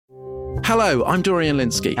Hello, I'm Dorian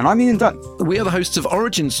Linsky. And I'm Ian Dunn. We are the hosts of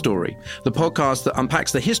Origin Story, the podcast that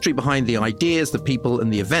unpacks the history behind the ideas, the people,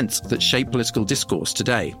 and the events that shape political discourse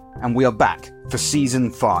today. And we are back for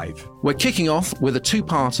Season 5. We're kicking off with a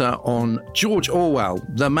two-parter on George Orwell,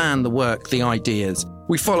 the man, the work, the ideas.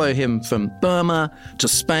 We follow him from Burma to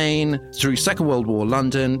Spain, through Second World War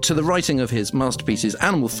London, to the writing of his masterpieces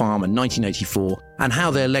Animal Farm in 1984, and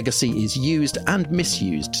how their legacy is used and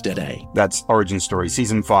misused today. That's Origin Story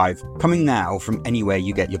Season 5, coming now from anywhere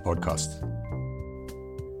you get your podcasts.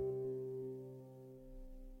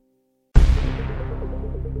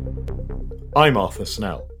 I'm Arthur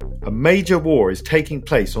Snell. A major war is taking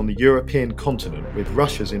place on the European continent with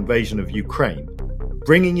Russia's invasion of Ukraine,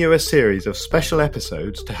 bringing you a series of special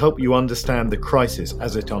episodes to help you understand the crisis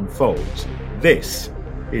as it unfolds. This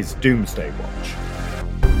is Doomsday Watch.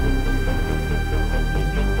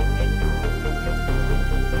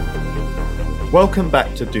 Welcome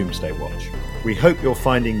back to Doomsday Watch. We hope you're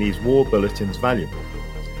finding these war bulletins valuable.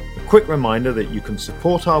 A quick reminder that you can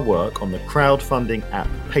support our work on the crowdfunding app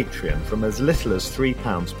Patreon from as little as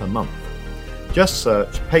 £3 per month. Just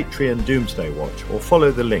search Patreon Doomsday Watch or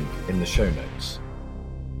follow the link in the show notes.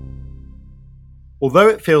 Although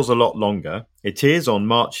it feels a lot longer, it is on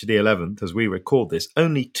March the 11th as we record this,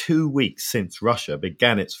 only 2 weeks since Russia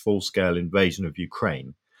began its full-scale invasion of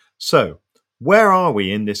Ukraine. So, where are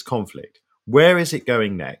we in this conflict? Where is it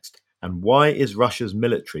going next? And why is Russia's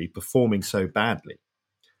military performing so badly?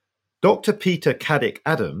 Dr. Peter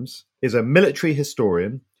Caddick-Adams is a military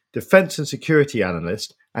historian, defence and security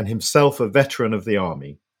analyst, and himself a veteran of the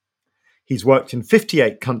army. He's worked in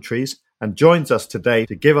 58 countries and joins us today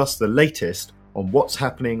to give us the latest on what's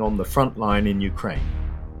happening on the front line in Ukraine.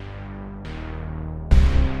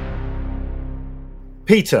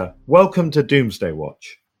 Peter, welcome to Doomsday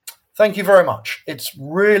Watch. Thank you very much. It's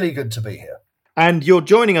really good to be here. And you're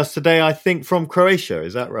joining us today, I think, from Croatia,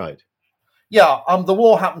 is that right? Yeah, the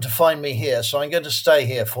war happened to find me here, so I'm going to stay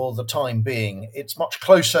here for the time being. It's much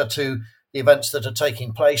closer to the events that are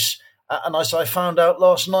taking place. And as I found out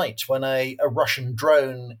last night when a Russian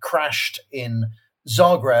drone crashed in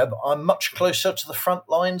Zagreb, I'm much closer to the front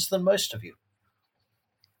lines than most of you.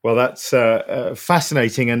 Well, that's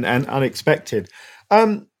fascinating and unexpected.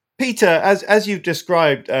 Peter, as you've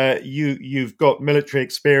described, you've got military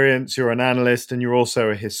experience, you're an analyst, and you're also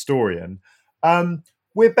a historian.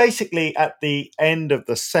 We're basically at the end of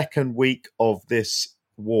the second week of this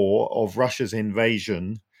war, of Russia's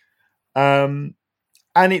invasion. And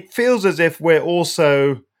it feels as if we're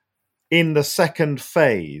also in the second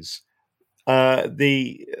phase.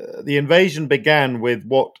 The invasion began with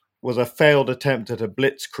what was a failed attempt at a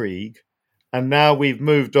blitzkrieg, and now we've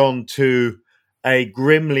moved on to a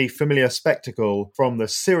grimly familiar spectacle from the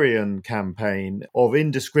Syrian campaign of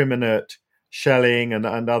indiscriminate shelling and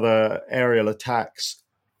other aerial attacks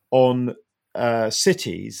on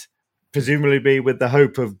cities, presumably with the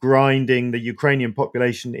hope of grinding the Ukrainian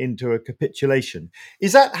population into a capitulation.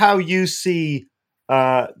 Is that how you see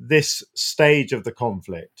this stage of the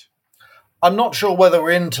conflict? I'm not sure whether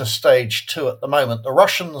we're into stage 2 at the moment. The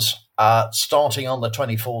Russians, starting on the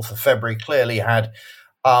 24th of February, clearly had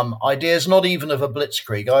ideas not even of a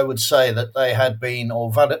blitzkrieg. I would say that they had been,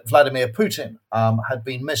 or Vladimir Putin had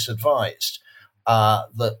been misadvised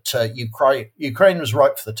that Ukraine was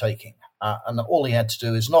ripe for the taking. And that all he had to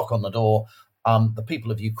do is knock on the door. The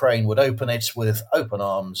people of Ukraine would open it with open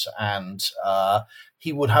arms, and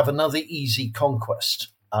he would have another easy conquest,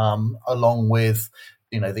 along with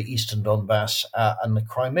the eastern Donbass and the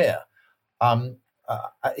Crimea.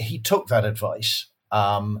 He took that advice.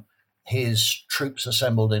 His troops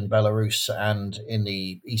assembled in Belarus and in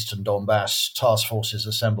the eastern Donbass, task forces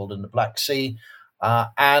assembled in the Black Sea.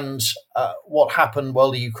 And what happened?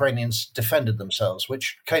 Well, the Ukrainians defended themselves,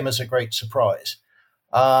 which came as a great surprise.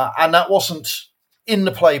 And that wasn't in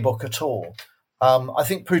the playbook at all. I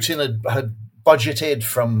think Putin had budgeted,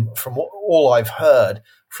 from all I've heard,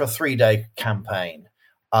 for a 3-day campaign.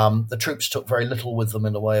 The troops took very little with them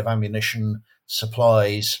in the way of ammunition,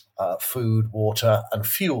 supplies, food, water, and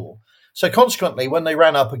fuel. So consequently, when they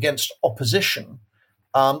ran up against opposition,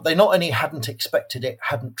 they not only hadn't expected it,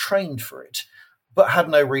 hadn't trained for it, but had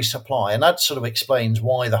no resupply. And that sort of explains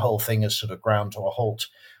why the whole thing has sort of ground to a halt.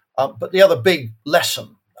 But the other big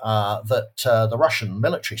lesson that the Russian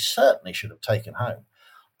military certainly should have taken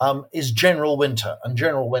home is General Winter. And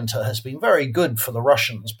General Winter has been very good for the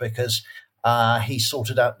Russians because he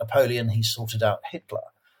sorted out Napoleon, he sorted out Hitler.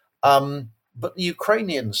 But the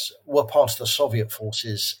Ukrainians were part of the Soviet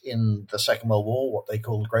forces in the Second World War, what they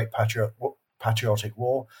call the Great Patriotic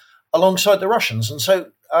War, alongside the Russians. And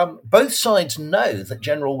so both sides know that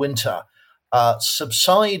General Winter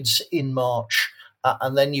subsides in March,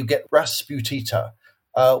 and then you get Rasputita,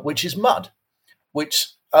 which is mud,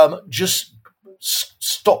 which just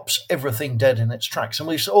stops everything dead in its tracks. And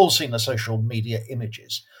we've all seen the social media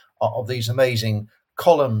images of these amazing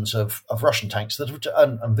columns of Russian tanks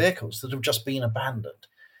and vehicles that have just been abandoned.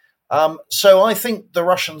 So I think the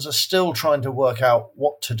Russians are still trying to work out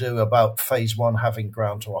what to do about phase one having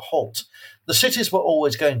ground to a halt. The cities were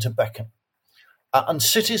always going to beckon. And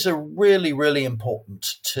cities are really, really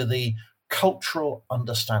important to the cultural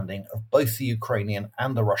understanding of both the Ukrainian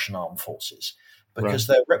and the Russian armed forces, because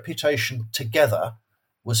their reputation together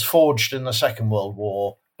was forged in the Second World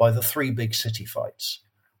War by the three big city fights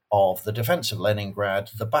of the defense of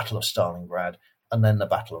Leningrad, the Battle of Stalingrad, and then the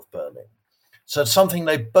Battle of Berlin. So it's something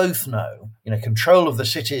they both know, control of the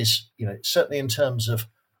cities, certainly in terms of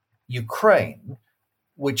Ukraine,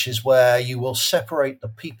 which is where you will separate the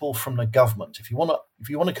people from the government. If you want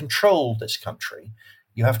to control this country,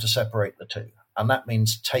 you have to separate the two. And that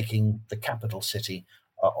means taking the capital city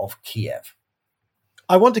of Kiev.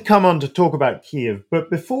 I want to come on to talk about Kiev, but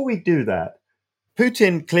before we do that,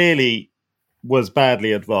 Putin clearly was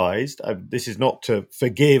badly advised. This is not to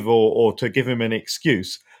forgive or to give him an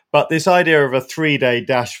excuse, but this idea of a 3-day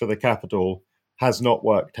dash for the capital has not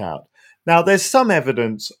worked out. Now, there's some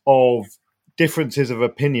evidence of differences of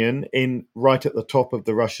opinion right at the top of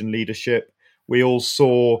the Russian leadership. We all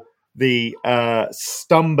saw the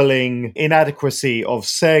stumbling inadequacy of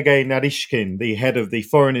Sergei Naryshkin, the head of the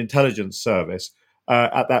Foreign Intelligence Service,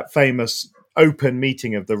 at that famous open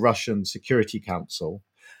meeting of the Russian Security Council.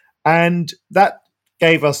 And that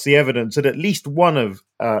gave us the evidence that at least one of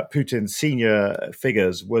Putin's senior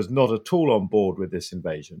figures was not at all on board with this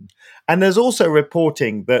invasion. And there's also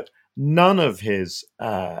reporting that none of his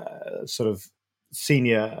sort of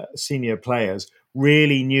senior players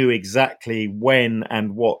really knew exactly when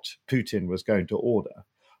and what Putin was going to order.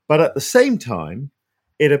 But at the same time,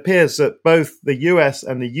 it appears that both the US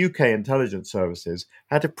and the UK intelligence services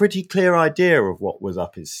had a pretty clear idea of what was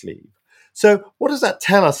up his sleeve. So what does that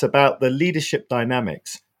tell us about the leadership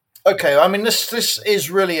dynamics? Okay, I mean, this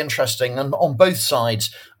is really interesting, and on both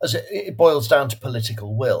sides, as it boils down to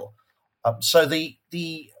political will. So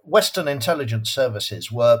the Western intelligence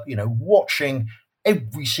services were, watching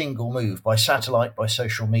every single move by satellite, by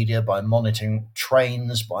social media, by monitoring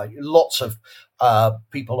trains, by lots of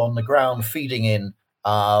people on the ground feeding in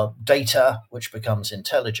data, which becomes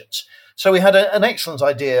intelligence. So we had an excellent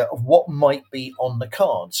idea of what might be on the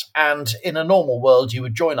cards. And in a normal world, you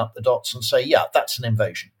would join up the dots and say, yeah, that's an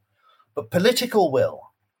invasion. But political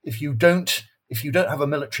will, if you don't have a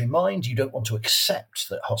military mind, you don't want to accept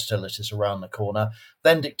that hostilities are around the corner,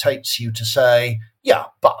 then dictates you to say, yeah,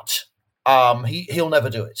 but he'll never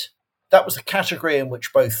do it. That was the category in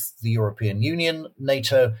which both the European Union,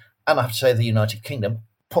 NATO, and I have to say the United Kingdom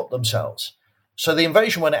put themselves. So the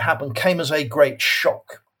invasion, when it happened, came as a great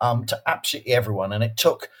shock to absolutely everyone. And it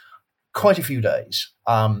took quite a few days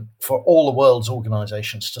for all the world's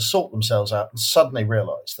organizations to sort themselves out and suddenly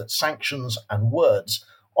realize that sanctions and words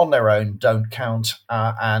on their own don't count,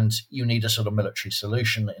 and you need a sort of military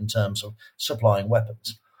solution in terms of supplying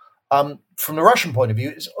weapons. From the Russian point of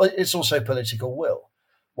view, it's also political will.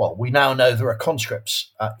 Well, we now know there are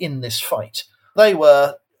conscripts in this fight. They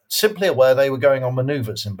were simply aware they were going on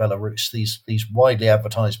maneuvers in Belarus, these widely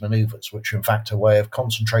advertised maneuvers, which are in fact a way of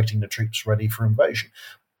concentrating the troops ready for invasion.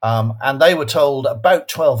 And they were told about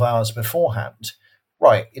 12 hours beforehand,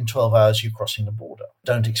 right, in 12 hours you're crossing the border.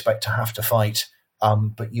 Don't expect to have to fight,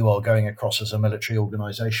 but you are going across as a military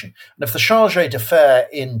organisation. And if the Chargé d'Affaires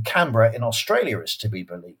in Canberra in Australia is to be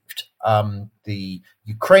believed, the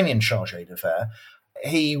Ukrainian Chargé d'Affaires,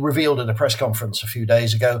 he revealed at a press conference a few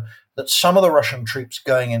days ago that some of the Russian troops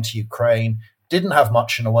going into Ukraine didn't have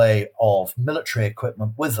much in the way of military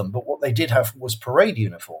equipment with them, but what they did have was parade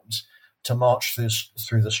uniforms to march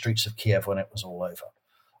through the streets of Kiev when it was all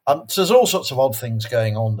over. So there's all sorts of odd things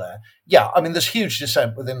going on there. Yeah, I mean, there's huge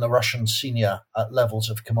dissent within the Russian senior levels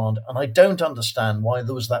of command, and I don't understand why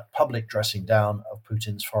there was that public dressing down of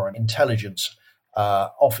Putin's foreign intelligence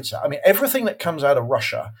officer. I mean, everything that comes out of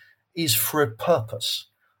Russia is for a purpose.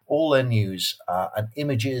 All their news and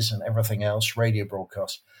images and everything else, radio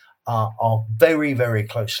broadcasts, are very, very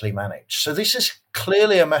closely managed. So this is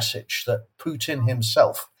clearly a message that Putin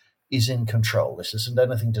himself is in control. This isn't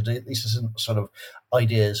anything to do, this isn't sort of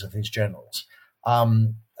ideas of his generals.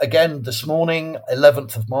 Again, this morning,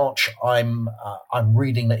 11th of March, I'm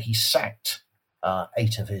reading that he sacked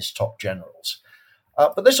 8 of his top generals.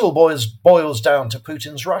 But this all boils down to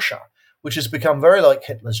Putin's Russia, which has become very like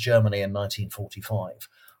Hitler's Germany in 1945,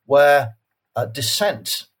 where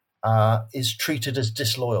dissent is treated as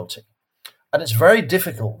disloyalty. And it's very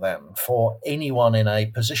difficult then for anyone in a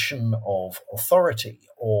position of authority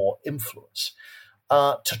or influence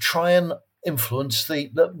to try and influence the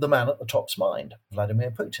man at the top's mind,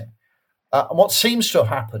 Vladimir Putin. And what seems to have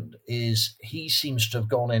happened is he seems to have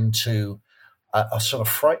gone into a sort of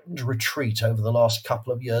frightened retreat over the last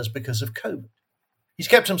couple of years because of COVID. He's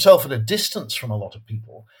kept himself at a distance from a lot of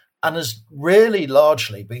people and has really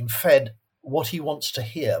largely been fed what he wants to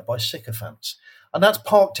hear by sycophants. And that's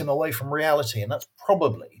parked him away from reality. And that's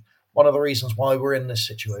probably one of the reasons why we're in this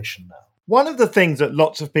situation now. One of the things that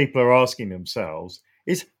lots of people are asking themselves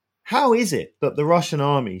is, how is it that the Russian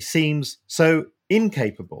army seems so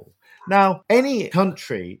incapable? Now, any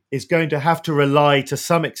country is going to have to rely to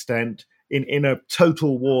some extent in a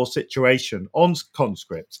total war situation on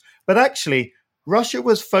conscripts. But actually, Russia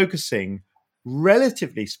was focusing,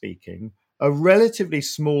 relatively speaking, a relatively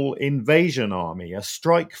small invasion army, a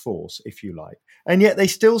strike force, if you like. And yet they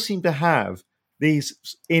still seem to have these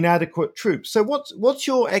inadequate troops. So what's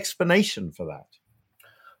your explanation for that?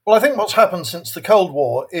 Well, I think what's happened since the Cold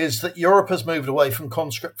War is that Europe has moved away from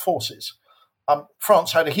conscript forces.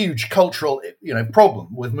 France had a huge cultural,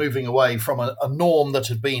 problem with moving away from a norm that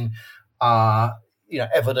had been,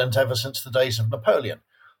 evident ever since the days of Napoleon.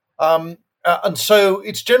 And so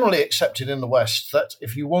it's generally accepted in the West that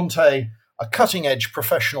if you want a cutting-edge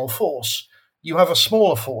professional force, you have a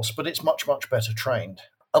smaller force, but it's much, much better trained.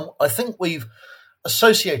 I think we've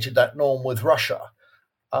associated that norm with Russia.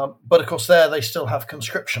 But of course, there they still have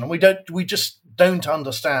conscription, and we just don't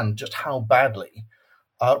understand just how badly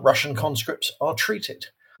Russian conscripts are treated.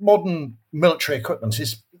 Modern military equipment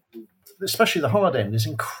is, especially the hard end, is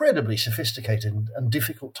incredibly sophisticated and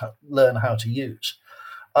difficult to learn how to use.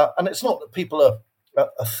 And it's not that people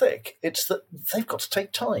are thick; it's that they've got to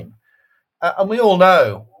take time. And we all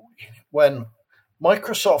know when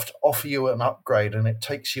Microsoft offer you an upgrade and it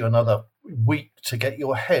takes you another week to get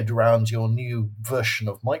your head around your new version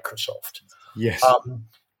of Microsoft. Yes.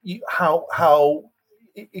 How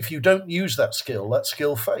if you don't use that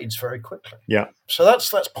skill fades very quickly. Yeah. So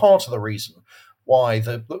that's part of the reason why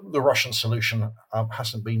the Russian solution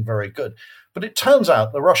hasn't been very good. But it turns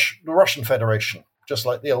out the Russian Federation, just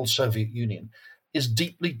like the old Soviet Union, is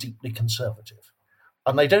deeply, deeply conservative.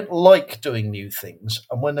 And they don't like doing new things.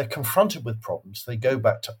 And when they're confronted with problems, they go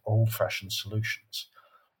back to old-fashioned solutions.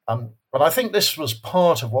 And I think this was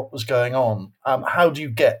part of what was going on. How do you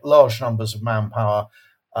get large numbers of manpower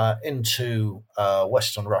into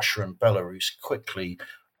Western Russia and Belarus quickly?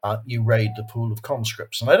 You raid the pool of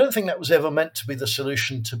conscripts. And I don't think that was ever meant to be the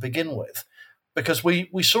solution to begin with, because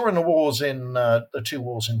we saw in the wars the two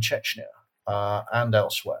wars in Chechnya and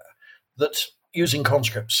elsewhere that using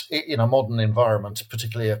conscripts in a modern environment,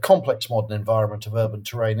 particularly a complex modern environment of urban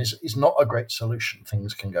terrain, is not a great solution.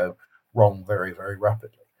 Things can go wrong very, very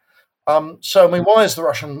rapidly. Why is the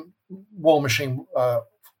Russian war machine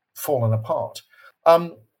fallen apart?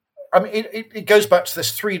 It goes back to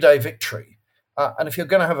this 3-day victory. And if you're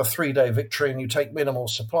going to have a 3-day victory and you take minimal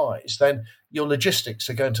supplies, then your logistics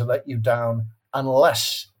are going to let you down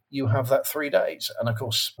unless you have that 3 days. And of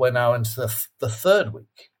course, we're now into the third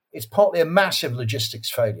week. It's partly a massive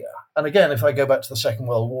logistics failure. And again, if I go back to the Second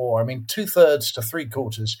World War, 2/3 to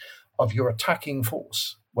 3/4 of your attacking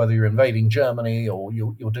force, whether you're invading Germany or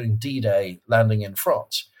you're doing D-Day landing in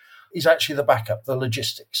France, is actually the backup, the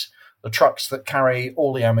logistics, the trucks that carry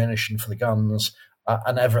all the ammunition for the guns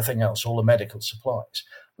and everything else, all the medical supplies.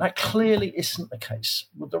 That clearly isn't the case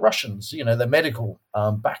with the Russians. Their medical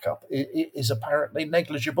backup is apparently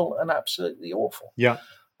negligible and absolutely awful. Yeah.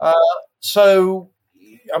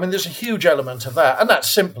 There's a huge element of that. And that's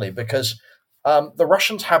simply because the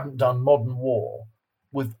Russians haven't done modern war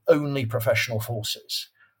with only professional forces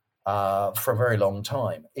for a very long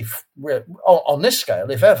time. If we're on this scale,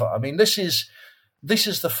 if ever, this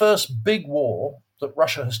is the first big war that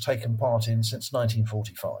Russia has taken part in since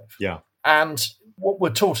 1945. Yeah. And what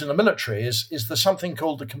we're taught in the military is there's something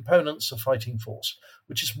called the components of fighting force,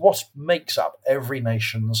 which is what makes up every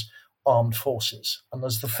nation's armed forces. And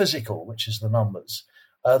there's the physical, which is the numbers.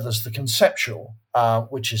 There's the conceptual,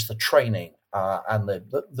 which is the training and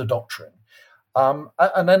the doctrine.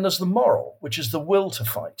 And then there's the moral, which is the will to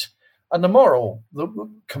fight. And the moral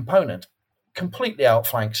component completely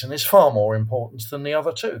outflanks and is far more important than the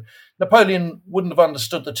other two. Napoleon wouldn't have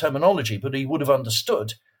understood the terminology, but he would have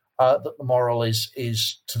understood that the moral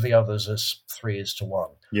is to the others as 3 is to 1.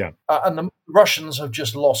 Yeah. And the Russians have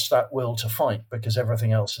just lost that will to fight because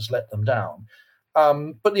everything else has let them down.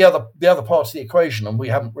 But the other part of the equation, and we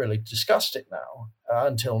haven't really discussed it now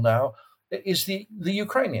until now, is the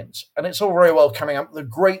Ukrainians. And it's all very well coming up with a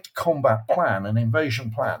great combat plan, an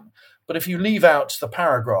invasion plan. But if you leave out the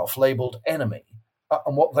paragraph labelled enemy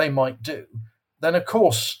and what they might do, then of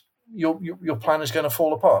course your plan is going to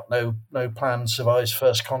fall apart. No plan survives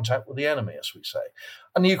first contact with the enemy, as we say.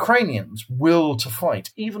 And the Ukrainians will to fight,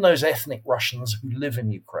 even those ethnic Russians who live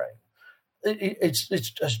in Ukraine. It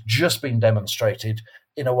has just been demonstrated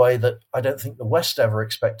in a way that I don't think the West ever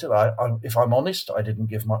expected. If I'm honest, I didn't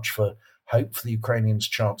give much for hope for the Ukrainians'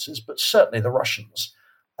 chances, but certainly the Russians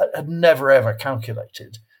had never ever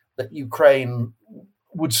calculated that Ukraine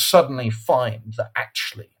would suddenly find that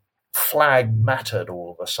actually flag mattered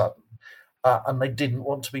all of a sudden, and they didn't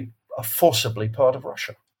want to be forcibly part of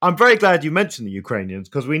Russia. I'm very glad you mentioned the Ukrainians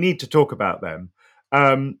because we need to talk about them.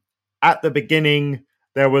 At the beginning,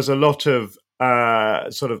 there was a lot of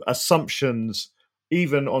sort of assumptions,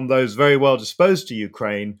 even on those very well disposed to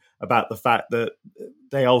Ukraine, about the fact that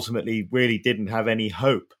they ultimately really didn't have any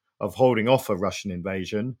hope of holding off a Russian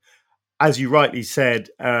invasion. As you rightly said,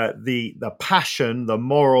 the passion, the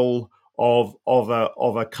moral of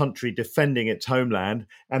a country defending its homeland,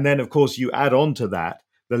 and then of course you add on to that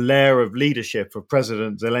the layer of leadership of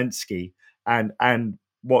President Zelensky and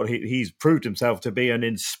what he's proved himself to be, an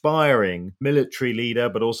inspiring military leader,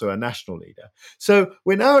 but also a national leader. So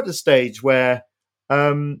we're now at a stage where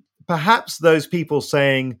perhaps those people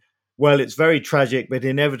saying, well, it's very tragic, but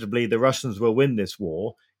inevitably the Russians will win this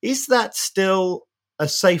war. Is that still a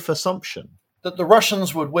safe assumption? That the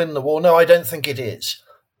Russians would win the war? No, I don't think it is.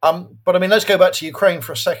 But I mean, let's go back to Ukraine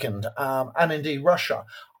for a second, and indeed Russia.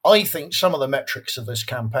 I think some of the metrics of this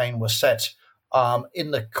campaign were set in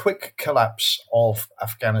the quick collapse of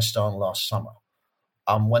Afghanistan last summer,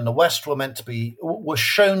 when the West were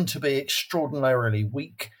shown to be extraordinarily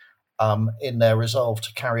weak in their resolve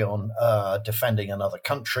to carry on defending another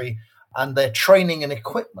country, and their training and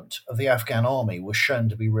equipment of the Afghan army was shown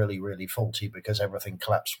to be really, really faulty because everything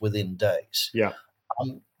collapsed within days. Yeah,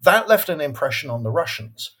 that left an impression on the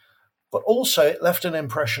Russians, but also it left an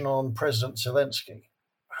impression on President Zelensky,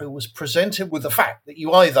 who was presented with the fact that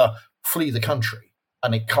you either flee the country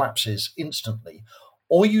and it collapses instantly,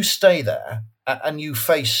 or you stay there and you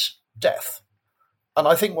face death. And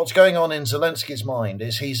I think what's going on in Zelensky's mind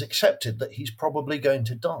is he's accepted that he's probably going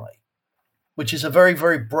to die, which is a very,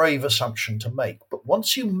 very brave assumption to make. But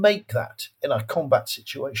once you make that in a combat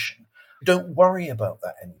situation, don't worry about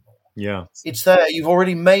that anymore. Yeah, it's there. You've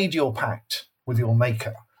already made your pact with your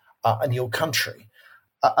maker and your country.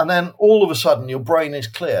 And then all of a sudden your brain is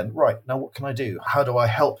clear. Right, now what can I do? How do I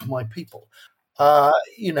help my people?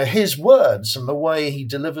 His words and the way he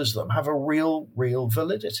delivers them have a real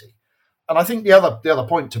validity. And I think the other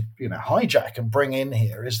point to hijack and bring in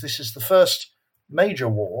here is this is the first major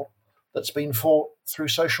war that's been fought through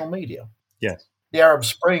social media. Yes. The Arab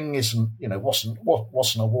Spring wasn't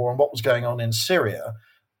a war, and what was going on in Syria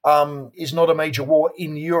is not a major war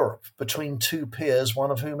in Europe between two peers, one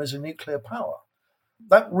of whom is a nuclear power.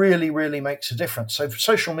 That really, really makes a difference. So for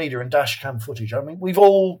social media and dash cam footage, I mean, we've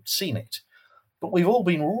all seen it, but we've all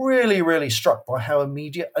been really, really struck by how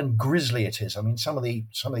immediate and grisly it is. I mean, some of the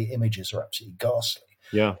images are absolutely ghastly.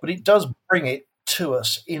 Yeah. But it does bring it to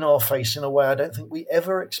us in our face in a way I don't think we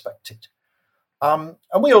ever expected. And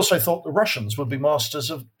we also thought the Russians would be masters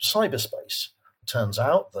of cyberspace. It turns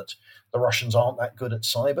out that the Russians aren't that good at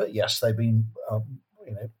cyber. Yes, they've been,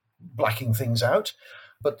 blacking things out.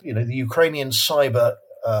 But, the Ukrainian cyber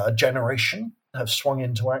generation have swung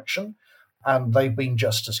into action, and they've been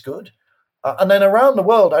just as good. And then around the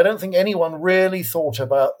world, I don't think anyone really thought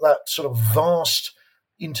about that sort of vast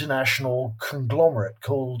international conglomerate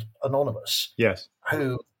called Anonymous. Yes.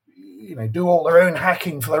 Who, do all their own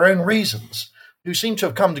hacking for their own reasons, who seem to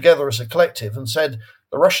have come together as a collective and said,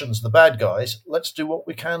 the Russians, the bad guys, let's do what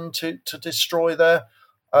we can to destroy their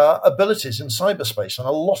abilities in cyberspace. And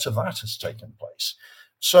a lot of that has taken place.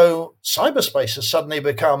 So cyberspace has suddenly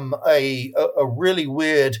become a really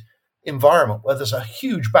weird environment where there's a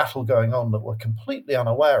huge battle going on that we're completely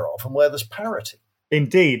unaware of and where there's parity.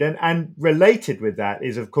 Indeed. And related with that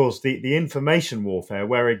is, of course, the information warfare,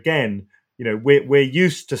 where, again, we're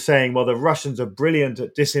used to saying, well, the Russians are brilliant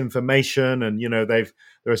at disinformation, and,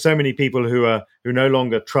 there are so many people who no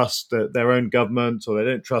longer trust their own government, or they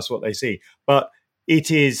don't trust what they see. But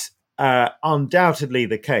it is undoubtedly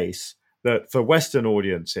the case that for Western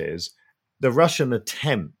audiences, the Russian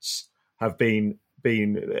attempts have been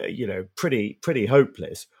pretty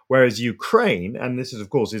hopeless. Whereas Ukraine, and this is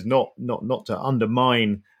of course is not to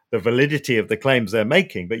undermine the validity of the claims they're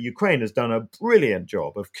making, but Ukraine has done a brilliant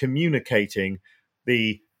job of communicating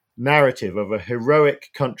the narrative of a heroic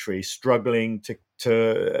country struggling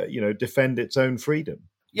to defend its own freedom.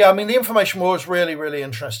 Yeah, I mean, the information war is really, really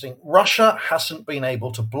interesting. Russia hasn't been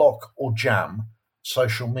able to block or jam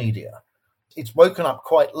social media. It's woken up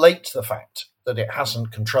quite late to the fact that it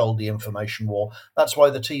hasn't controlled the information war. That's why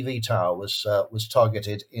the TV tower was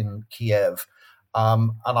targeted in Kiev.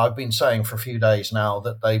 And I've been saying for a few days now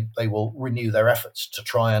that they will renew their efforts to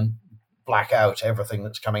try and black out everything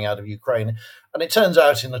that's coming out of Ukraine. And it turns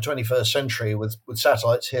out in the 21st century, with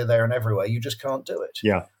satellites here, there, and everywhere, you just can't do it.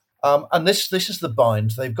 Yeah. And this is the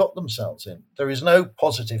bind they've got themselves in. There is no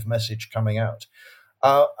positive message coming out.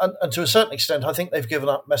 And to a certain extent, I think they've given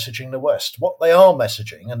up messaging the West. What they are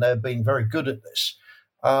messaging, and they're being very good at this,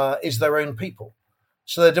 is their own people.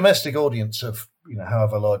 So their domestic audience of,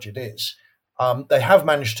 however large it is, they have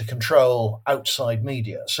managed to control outside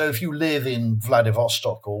media. So if you live in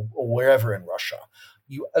Vladivostok or wherever in Russia,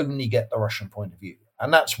 you only get the Russian point of view.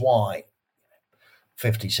 And that's why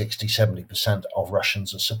 50, 60, 70% of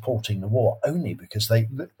Russians are supporting the war, only because they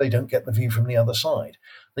don't get the view from the other side.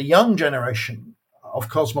 The young generation of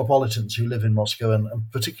cosmopolitans who live in Moscow and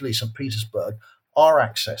particularly St. Petersburg are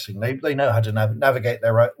accessing. They know how to navigate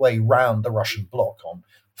their way round the Russian bloc on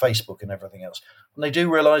Facebook and everything else. And they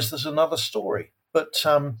do realize there's another story. But,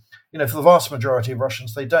 for the vast majority of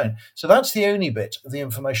Russians, they don't. So that's the only bit of the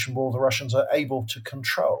information war the Russians are able to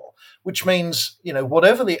control, which means,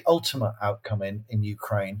 whatever the ultimate outcome in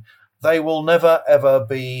Ukraine, they will never, ever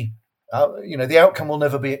be, the outcome will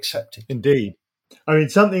never be accepted. Indeed. I mean,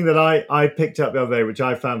 something that I picked up the other day, which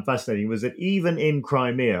I found fascinating, was that even in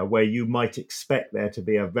Crimea, where you might expect there to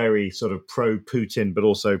be a very sort of pro-Putin, but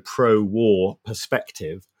also pro-war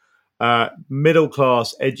perspective,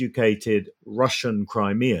 middle-class, educated Russian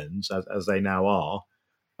Crimeans, as they now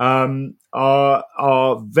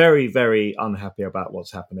are very, very unhappy about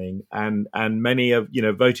what's happening, and many are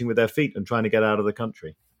voting with their feet and trying to get out of the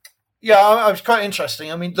country. Yeah, it was quite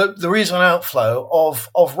interesting. I mean, there is an outflow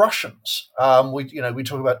of Russians. We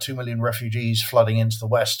talk about 2 million refugees flooding into the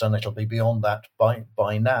West, and it'll be beyond that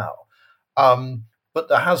by now. But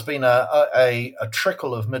there has been a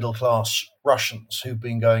trickle of middle class Russians who've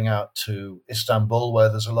been going out to Istanbul, where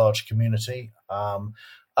there's a large community,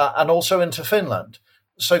 and also into Finland.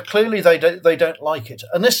 So clearly they don't like it.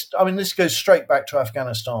 And this goes straight back to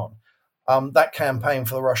Afghanistan. That campaign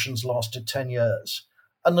for the Russians lasted 10 years.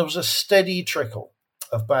 And there was a steady trickle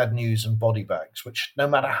of bad news and body bags, which no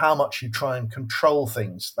matter how much you try and control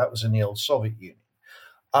things, that was in the old Soviet Union,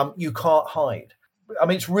 you can't hide. I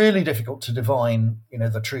mean, it's really difficult to divine,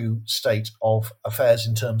 the true state of affairs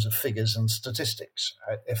in terms of figures and statistics.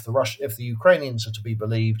 If the Ukrainians are to be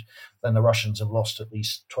believed, then the Russians have lost at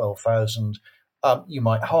least 12,000. You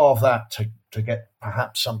might halve that to get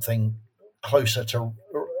perhaps something closer to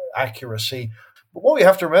accuracy. But what we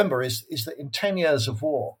have to remember is that in 10 years of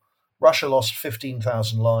war, Russia lost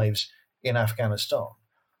 15,000 lives in Afghanistan.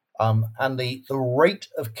 And the rate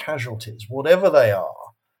of casualties, whatever they are,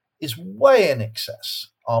 is way in excess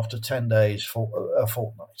after 10 days for a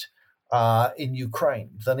fortnight in Ukraine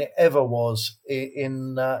than it ever was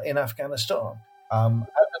in Afghanistan. And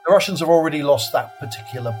the Russians have already lost that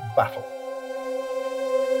particular battle.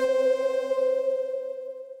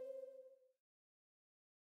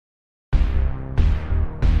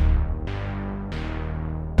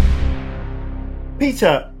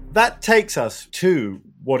 Peter, that takes us to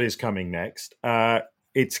what is coming next.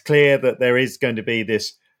 It's clear that there is going to be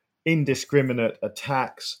this indiscriminate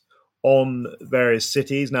attacks on various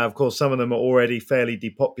cities. Now, of course, some of them are already fairly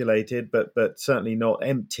depopulated, but certainly not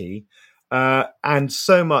empty. And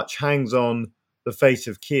so much hangs on the fate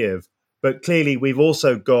of Kiev. But clearly, we've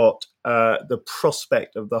also got the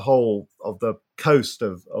prospect of the whole of the coast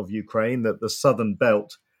of Ukraine, the southern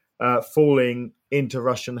belt, falling into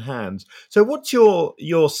Russian hands. So what's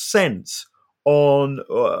your sense on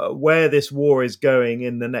where this war is going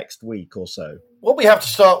in the next week or so? What we have to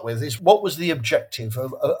start with is, what was the objective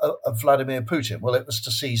of Vladimir Putin? Well, it was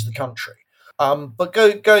to seize the country. But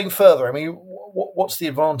going further, I mean, what's the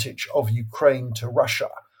advantage of Ukraine to Russia?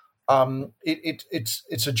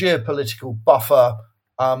 It's a geopolitical buffer,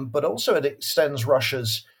 but also it extends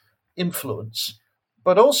Russia's influence.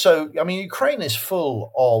 But also, I mean, Ukraine is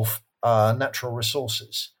full of natural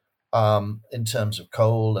resources in terms of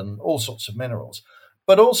coal and all sorts of minerals.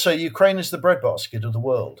 But also, Ukraine is the breadbasket of the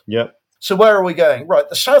world. Yep. So where are we going? Right,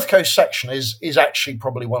 the South Coast section is actually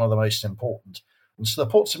probably one of the most important. And so the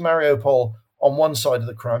ports of Mariupol on one side of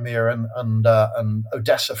the Crimea and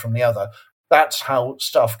Odessa from the other, that's how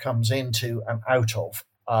stuff comes into and out of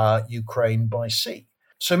Ukraine by sea.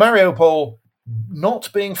 So Mariupol,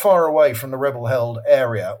 not being far away from the rebel-held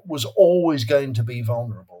area, was always going to be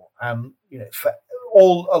vulnerable. And for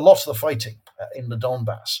a lot of the fighting in the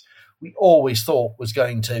Donbass, we always thought was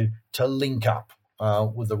going to link up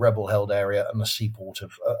with the rebel-held area and the seaport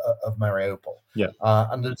of Mariupol. Yeah.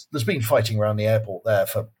 And there's been fighting around the airport there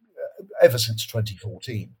for ever since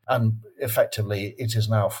 2014, and effectively it is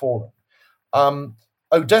now fallen.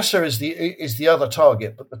 Odessa is the other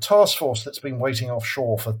target, but the task force that's been waiting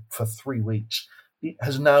offshore for 3 weeks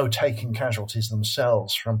has now taken casualties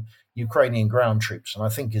themselves from Ukrainian ground troops, and I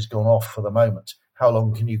think has gone off for the moment. How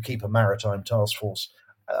long can you keep a maritime task force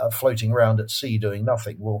floating around at sea doing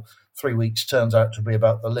nothing? Well, 3 weeks turns out to be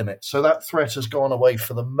about the limit. So that threat has gone away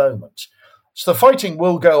for the moment. So the fighting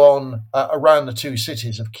will go on around the two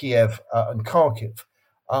cities of Kiev and Kharkiv,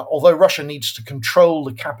 although Russia needs to control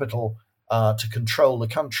the capital to control the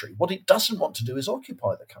country. What it doesn't want to do is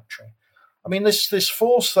occupy the country. I mean, this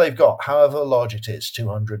force they've got, however large it is,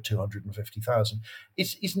 250,000,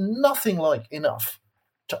 is nothing like enough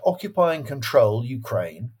to occupy and control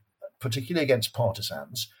Ukraine, particularly against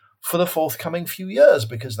partisans, for the forthcoming few years,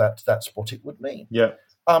 because that's what it would mean. Yeah.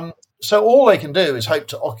 So all they can do is hope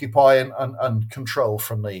to occupy and control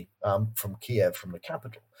from Kiev, from the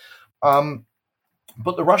capital.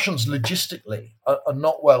 But the Russians logistically are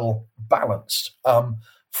not well balanced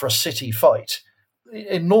for a city fight.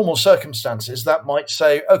 In normal circumstances, that might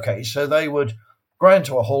say, okay, so they would grind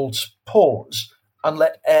to a halt, pause, and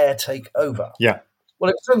let air take over. Yeah. Well,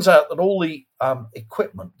 it turns out that all the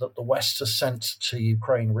equipment that the West has sent to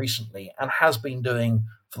Ukraine recently and has been doing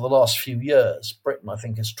for the last few years, Britain, I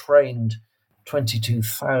think, has trained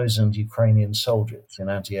 22,000 Ukrainian soldiers in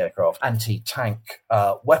anti-aircraft, anti-tank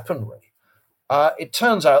weaponry. It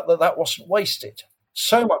turns out that wasn't wasted.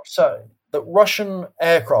 So much so that Russian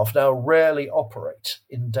aircraft now rarely operate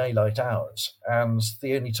in daylight hours. And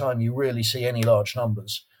the only time you really see any large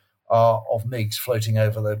numbers of MiGs floating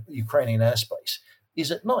over the Ukrainian airspace is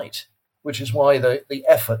at night, which is why the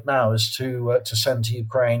effort now is to send to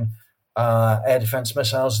Ukraine air defense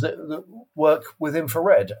missiles that work with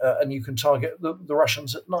infrared, and you can target the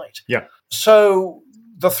Russians at night. Yeah. So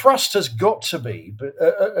the thrust has got to be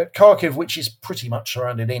at Kharkiv, which is pretty much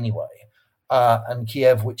surrounded anyway, and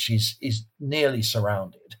Kiev, which is nearly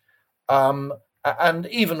surrounded. And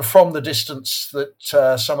even from the distance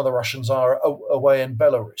that some of the Russians are away in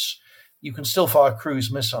Belarus, you can still fire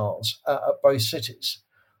cruise missiles at both cities.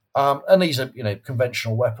 And these are,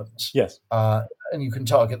 conventional weapons. Yes. And you can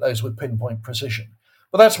target those with pinpoint precision.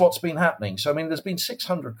 But that's what's been happening. So, I mean, there's been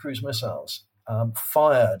 600 cruise missiles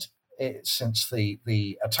fired since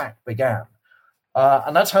the attack began.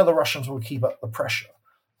 And that's how the Russians will keep up the pressure.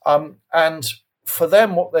 And for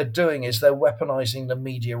them, what they're doing is they're weaponizing the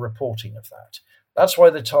media reporting of that. That's why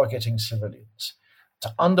they're targeting civilians,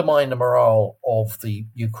 to undermine the morale of the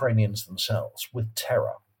Ukrainians themselves with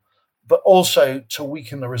terror, but also to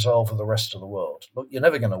weaken the resolve of the rest of the world. Look, you're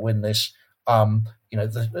never going to win this. The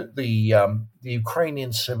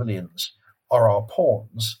Ukrainian civilians are our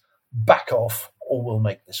pawns. Back off, or we'll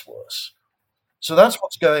make this worse. So that's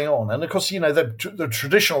what's going on. And of course, the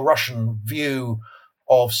traditional Russian view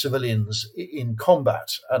of civilians in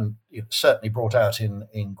combat, and certainly brought out in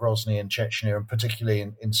Grozny and Chechnya, and particularly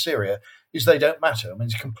in Syria, is they don't matter. I mean,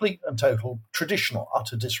 it's complete and total traditional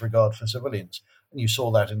utter disregard for civilians. And you saw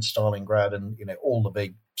that in Stalingrad and all the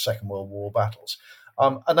big Second World War battles.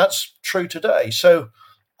 And that's true today. So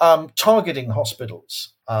targeting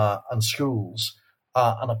hospitals and schools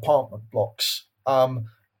and apartment blocks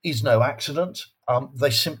is no accident. They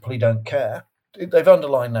simply don't care. They've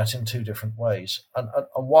underlined that in two different ways. And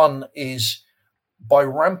one is by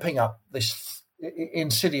ramping up this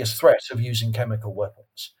insidious threat of using chemical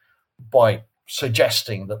weapons, by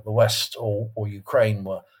suggesting that the West or Ukraine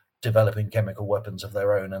were developing chemical weapons of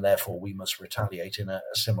their own, and therefore we must retaliate in a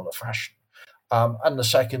similar fashion. And the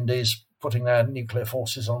second is putting their nuclear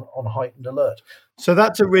forces on heightened alert. So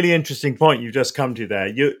that's a really interesting point you've just come to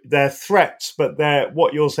there. They're threats, but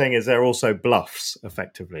what you're saying is they're also bluffs,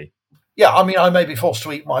 effectively. Yeah, I mean, I may be forced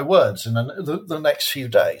to eat my words in the next few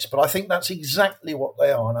days, but I think that's exactly what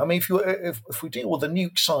they are. And I mean, if we deal with the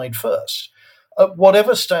nuke side first, at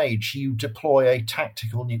whatever stage you deploy a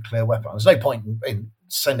tactical nuclear weapon, there's no point in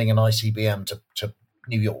sending an ICBM to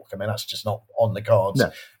New York. I mean, that's just not on the cards.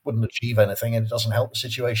 No. Wouldn't achieve anything, and it doesn't help the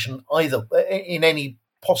situation either in any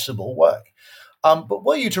possible way. But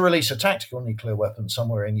were you to release a tactical nuclear weapon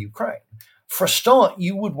somewhere in Ukraine, for a start,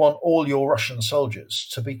 you would want all your Russian soldiers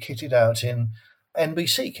to be kitted out in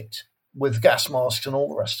NBC kit with gas masks and all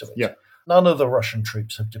the rest of it. Yeah. None of the Russian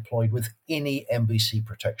troops have deployed with any NBC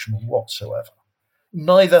protection whatsoever.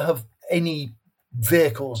 Neither have any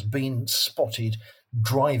vehicles been spotted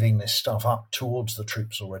driving this stuff up towards the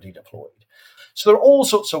troops already deployed. So there are all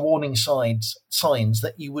sorts of warning signs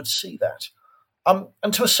that you would see that.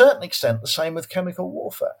 And to a certain extent, the same with chemical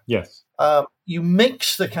warfare. Yes. You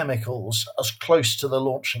mix the chemicals as close to the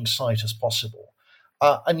launching site as possible,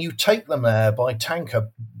 and you take them there by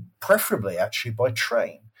tanker, preferably actually by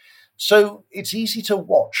train. So it's easy to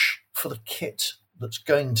watch for the kit that's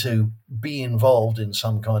going to be involved in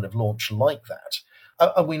some kind of launch like that.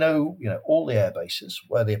 And we know, all the air bases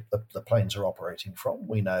where the planes are operating from.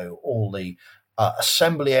 We know all the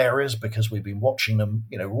assembly areas because we've been watching them,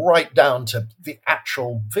 right down to the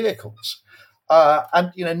actual vehicles.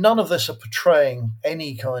 And none of this are portraying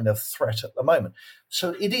any kind of threat at the moment.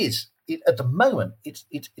 So at the moment,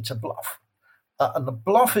 it's a bluff. And the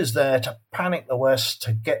bluff is there to panic the West,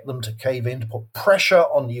 to get them to cave in, to put pressure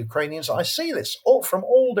on the Ukrainians. I see this from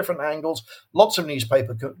all different angles, lots of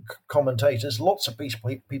newspaper commentators, lots of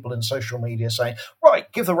people in social media saying,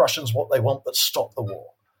 right, give the Russians what they want, but stop the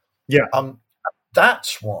war. Yeah.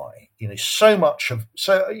 That's why, so much of,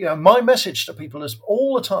 my message to people is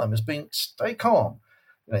all the time has been, stay calm.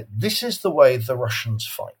 This is the way the Russians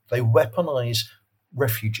fight. They weaponize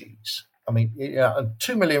refugees. I mean,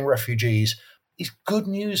 2 million refugees is good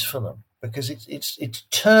news for them because it's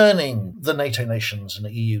turning the NATO nations and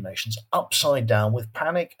the EU nations upside down with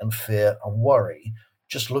panic and fear and worry,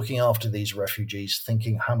 just looking after these refugees,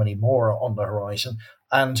 thinking how many more are on the horizon.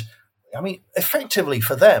 And I mean, effectively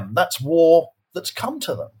for them, that's war that's come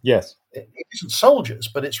to them. Yes. It isn't soldiers,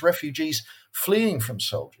 but it's refugees fleeing from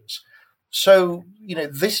soldiers. So,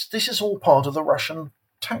 this is all part of the Russian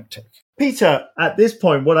tactic. Peter, at this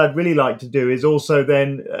point, what I'd really like to do is also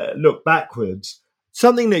then look backwards.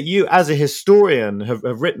 Something that you, as a historian, have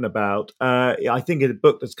written about, I think in a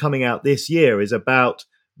book that's coming out this year, is about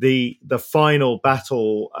the final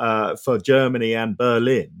battle for Germany and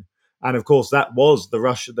Berlin. And of course, that was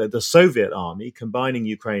the Soviet army combining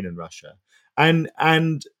Ukraine and Russia. And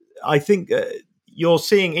I think you're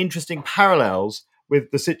seeing interesting parallels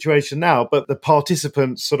with the situation now, but the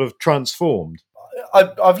participants sort of transformed.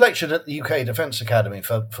 I've lectured at the UK Defence Academy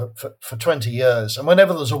for 20 years, and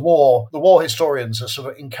whenever there's a war, the war historians are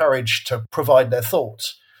sort of encouraged to provide their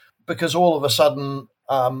thoughts, because all of a sudden,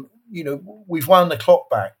 we've wound the clock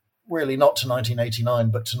back, really not to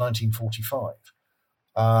 1989, but to 1945.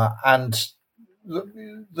 And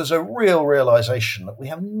there's a real realization that we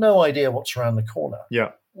have no idea what's around the corner.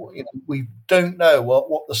 Yeah. We don't know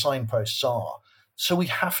what the signposts are. So we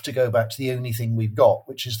have to go back to the only thing we've got,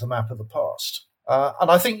 which is the map of the past.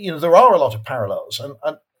 And I think, there are a lot of parallels.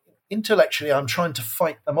 And intellectually, I'm trying to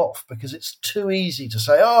fight them off because it's too easy to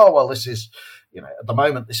say, oh, well, this is, at the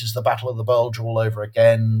moment, this is the Battle of the Bulge all over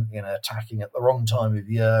again, attacking at the wrong time of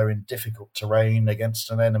year in difficult terrain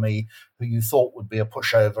against an enemy who you thought would be a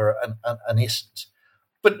pushover and isn't.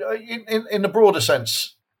 But in the broader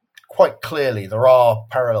sense, quite clearly, there are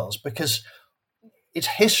parallels because it's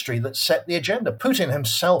history that set the agenda. Putin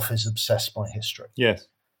himself is obsessed by history. Yes.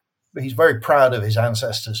 He's very proud of his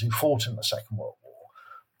ancestors who fought in the Second World War.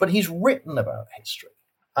 But he's written about history.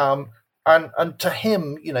 And to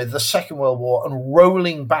him, the Second World War and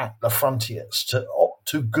rolling back the frontiers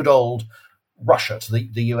to good old Russia, to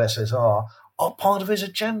the USSR, are part of his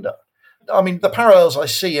agenda. I mean, the parallels I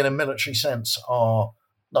see in a military sense are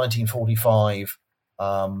 1945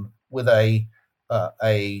 with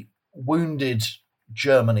a wounded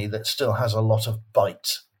Germany that still has a lot of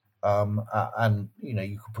bite. And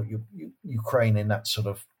you could put Ukraine in that sort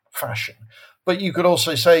of fashion, but you could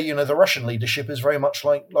also say the Russian leadership is very much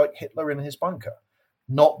like Hitler in his bunker,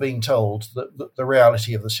 not being told the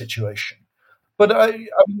reality of the situation. But I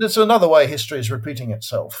mean, there's another way history is repeating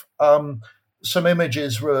itself. Some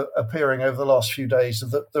images were appearing over the last few days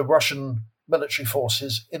of the Russian military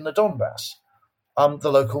forces in the Donbass,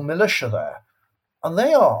 the local militia there. And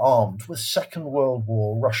they are armed with Second World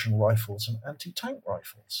War Russian rifles and anti-tank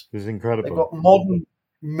rifles. It's incredible. They've got modern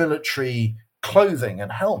military clothing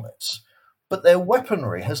and helmets, but their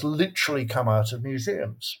weaponry has literally come out of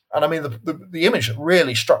museums. And I mean, the image that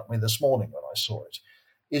really struck me this morning when I saw it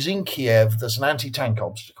is in Kiev. There's an anti-tank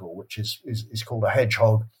obstacle, which is called a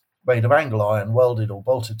hedgehog made of angle iron, welded or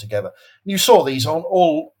bolted together. You saw these on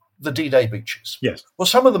all the D-Day beaches. Yes. Well,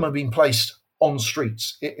 some of them have been placed on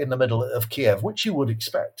streets in the middle of Kiev, which you would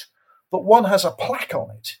expect. But one has a plaque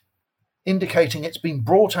on it indicating it's been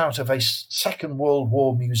brought out of a Second World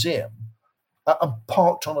War museum and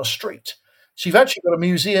parked on a street. So you've actually got a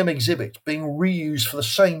museum exhibit being reused for the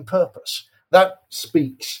same purpose. That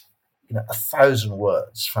speaks 1,000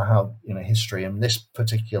 words for how history in this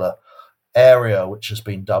particular area, which has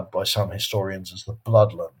been dubbed by some historians as the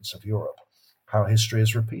Bloodlands of Europe, how history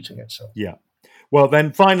is repeating itself. Yeah. Well,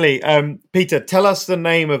 then finally, Peter, tell us the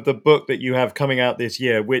name of the book that you have coming out this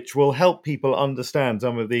year, which will help people understand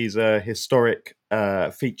some of these historic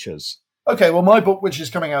features. Okay, well, my book, which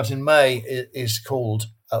is coming out in May, is called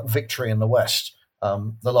Victory in the West,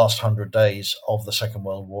 the last 100 days of the Second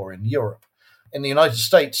World War in Europe. In the United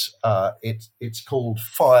States, it's called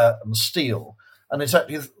Fire and Steel, and it's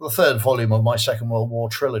actually the third volume of my Second World War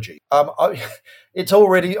trilogy. It's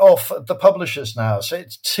already off at the publishers now, so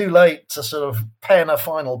it's too late to sort of pen a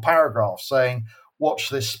final paragraph saying, watch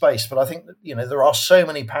this space. But I think that, there are so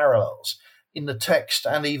many parallels in the text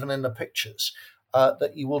and even in the pictures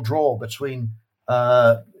that you will draw between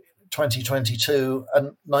 2022 and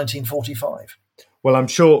 1945. Well, I'm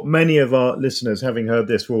sure many of our listeners, having heard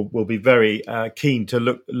this, will be very keen to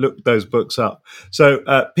look those books up. So,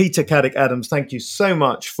 Peter Caddick-Adams, thank you so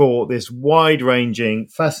much for this wide-ranging,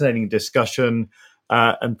 fascinating discussion,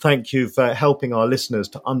 and thank you for helping our listeners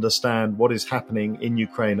to understand what is happening in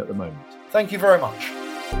Ukraine at the moment. Thank you very much.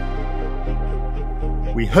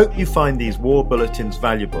 We hope you find these war bulletins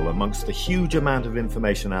valuable amongst the huge amount of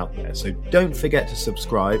information out there, so don't forget to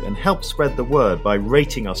subscribe and help spread the word by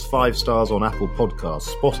rating us 5 stars on Apple Podcasts,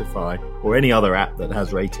 Spotify, or any other app that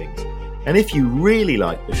has ratings. And if you really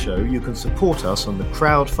like the show, you can support us on the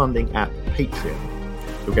crowdfunding app Patreon.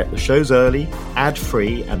 You'll get the shows early,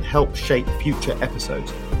 ad-free, and help shape future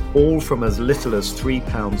episodes, all from as little as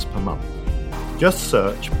 £3 per month. Just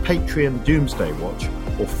search Patreon Doomsday Watch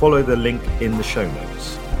or follow the link in the show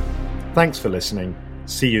notes. Thanks for listening.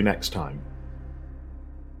 See you next time.